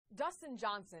Dustin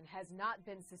Johnson has not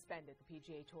been suspended, the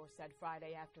PGA Tour said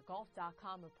Friday after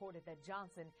Golf.com reported that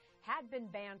Johnson had been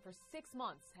banned for 6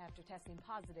 months after testing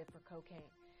positive for cocaine.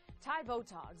 Ty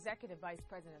Votaw, executive vice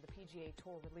president of the PGA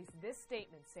Tour, released this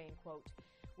statement saying, quote,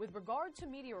 "With regard to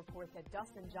media reports that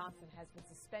Dustin Johnson has been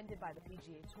suspended by the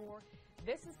PGA Tour,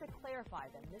 this is to clarify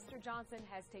that Mr. Johnson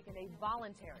has taken a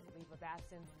voluntary leave of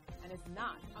absence and is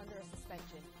not under a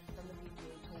suspension from the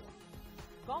PGA Tour."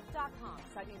 Golf.com,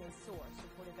 citing a source,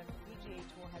 reported that the PGA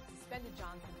Tour had suspended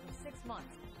Johnson for 6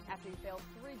 months after he failed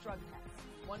 3 drug tests,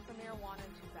 1 for marijuana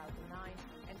in 2009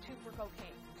 and 2 for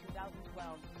cocaine in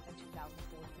 2012 and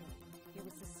 2014. He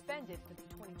was suspended for the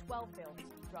 2012 failed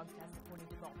drug test, according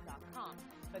to Golf.com,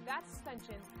 but that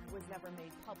suspension was never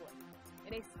made public.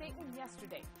 In a statement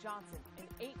yesterday, Johnson, an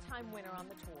 8-time winner on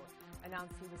the tour,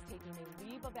 announced he was taking a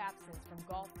leave of absence from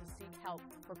golf to seek help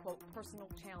for, quote, personal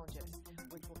challenges,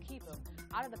 which will keep him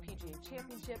out of the PGA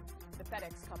Championship, the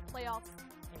FedEx Cup playoffs,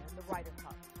 and the Ryder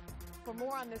Cup. For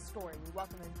more on this story, we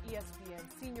welcome an ESPN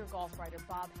senior golf writer,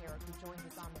 Bob Herrick, who joins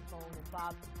us on the phone. And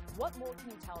Bob, what more can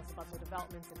you tell us about the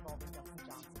developments involving Dustin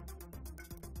Johnson?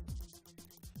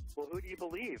 Well, who do you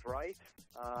believe, right?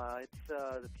 It's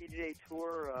the PGA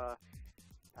Tour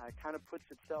kind of puts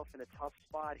itself in a tough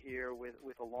spot here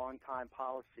with a long-time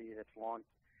policy that's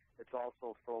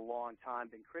also for a long time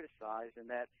been criticized, and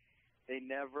that they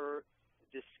never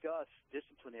discuss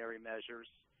disciplinary measures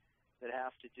that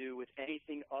have to do with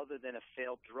anything other than a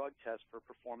failed drug test for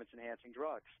performance-enhancing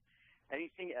drugs.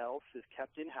 Anything else is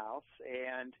kept in-house,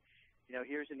 and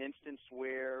here's an instance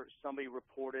where somebody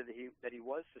reported that he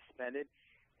was suspended,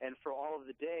 and for all of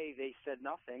the day they said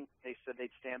nothing. They said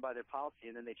they'd stand by their policy,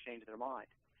 and then they changed their mind.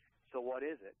 So what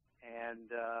is it?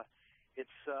 And it's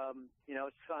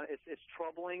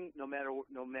troubling no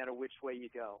matter which way you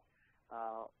go.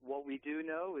 What we do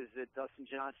know is that Dustin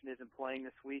Johnson isn't playing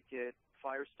this week at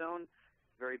Firestone,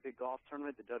 very big golf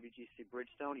tournament, the WGC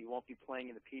Bridgestone. He won't be playing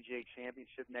in the PGA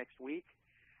Championship next week,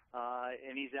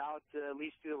 and he's out at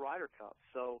least through the Ryder Cup.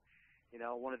 So,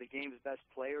 one of the game's best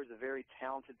players, a very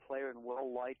talented player and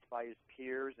well liked by his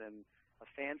peers, and a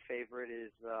fan favorite,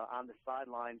 is on the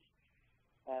sidelines.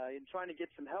 In trying to get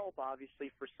some help, obviously,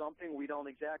 for something we don't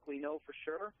exactly know for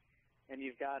sure. And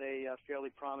you've got a fairly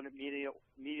prominent media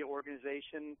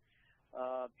organization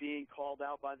being called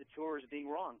out by the tour as being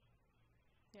wrong.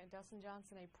 Yeah, Dustin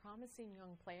Johnson, a promising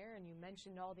young player, and you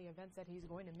mentioned all the events that he's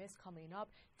going to miss coming up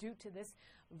due to this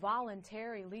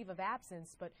voluntary leave of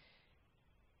absence. But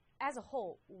as a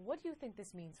whole, what do you think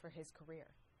this means for his career?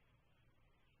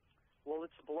 Well,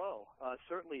 it's a blow,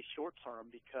 certainly short term,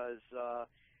 because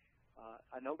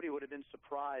nobody would have been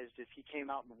surprised if he came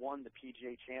out and won the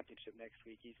PGA Championship next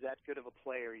week. He's that good of a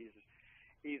player.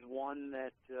 He's one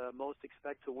that most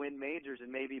expect to win majors,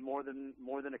 and maybe more than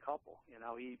a couple.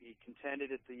 He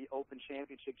contended at the Open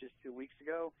Championship just 2 weeks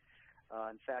ago.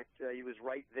 In fact, he was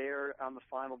right there on the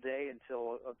final day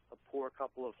until a poor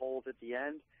couple of holes at the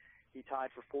end. He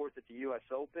tied for 4th at the U.S.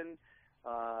 Open.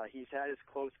 He's had his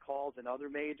close calls in other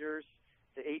majors.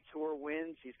 The 8 tour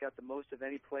wins, he's got the most of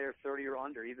any player 30 or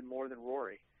under, even more than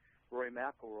Rory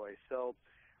McIlroy. So,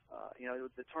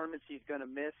 the tournaments he's going to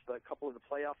miss, a couple of the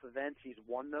playoff events, he's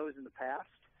won those in the past.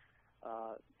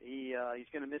 He's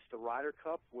going to miss the Ryder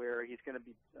Cup, where he's going to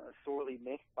be sorely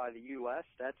missed by the U.S.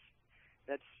 That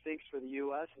stinks for the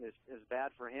U.S. and is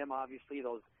bad for him. Obviously,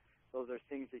 those are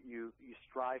things that you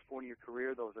strive for in your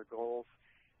career. Those are goals.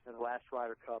 And the last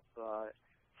Ryder Cup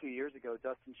 2 years ago,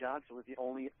 Dustin Johnson was the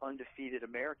only undefeated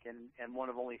American and one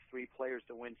of only 3 players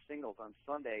to win singles on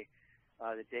Sunday,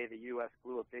 the day the U.S.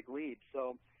 blew a big lead.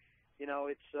 So,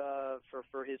 it's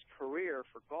for his career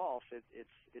for golf,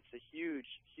 it's a huge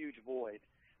void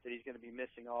that he's going to be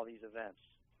missing all these events.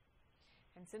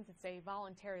 And since it's a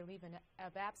voluntary leave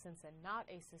of absence and not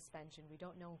a suspension, we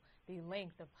don't know the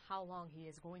length of how long he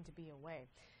is going to be away.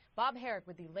 Bob Herrick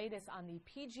with the latest on the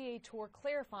PGA Tour,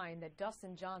 clarifying that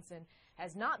Dustin Johnson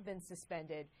has not been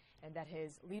suspended and that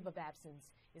his leave of absence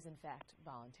is in fact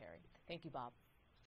voluntary. Thank you, Bob.